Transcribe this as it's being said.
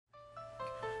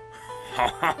Ha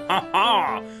ha ha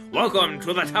ha! Welcome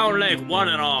to the Town Lake one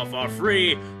and all for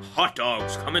free hot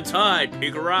dogs. Come inside,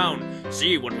 peek around,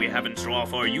 see what we have in store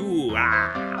for you.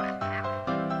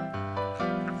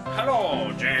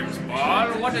 Hello, James Ball.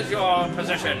 What is your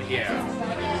position here?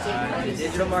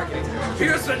 Digital marketing director.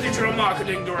 Here's the digital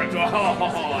marketing director. Oh,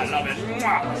 I love it.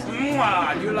 Mwah,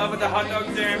 mwah. Do you love the hot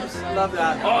dog, James? Love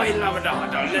that. Oh, he loves the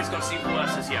hot dog. Let's go see who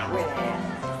else is here.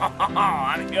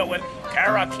 I'm here with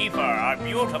Kara Kiefer, our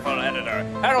beautiful editor.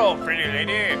 Hello, pretty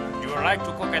lady. Do you like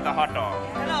to cook at the hot dog?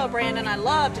 Hello, Brandon. I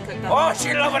love to cook the hot dog. Oh,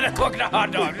 she loves to cook the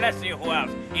hot dog. Let's see who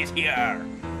else is here.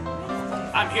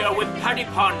 I'm here with Patty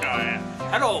Ponder.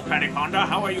 Hello, Patty Ponder.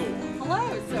 How are you?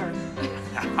 Hello, sir.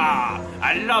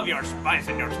 I love your spice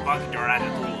and your spunk and your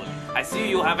attitude. I see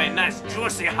you have a nice,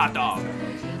 juicy hot dog.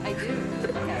 I do.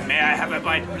 Okay. May I have a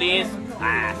bite, please?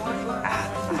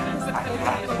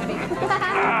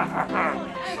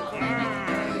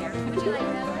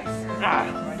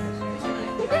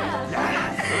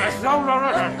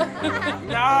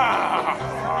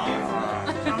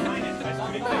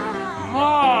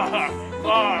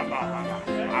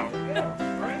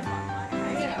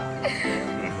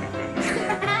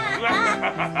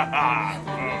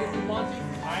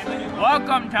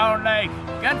 Welcome, Town Lake.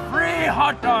 Get free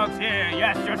hot dogs here.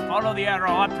 Yes, just follow the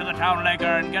arrow up to the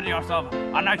Townelaker and get yourself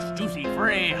a nice, juicy,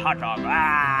 free hot dog.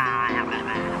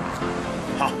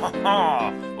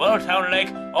 Well, Town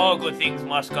Lake, all good things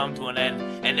must come to an end.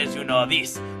 And as you know,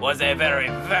 this was a very,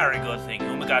 very good thing.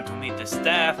 You got to meet the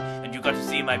staff, and you got to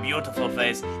see my beautiful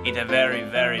face eat a very,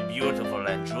 very beautiful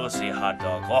and juicy hot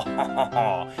dog.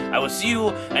 I will see you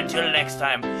until next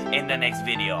time in the next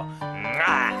video.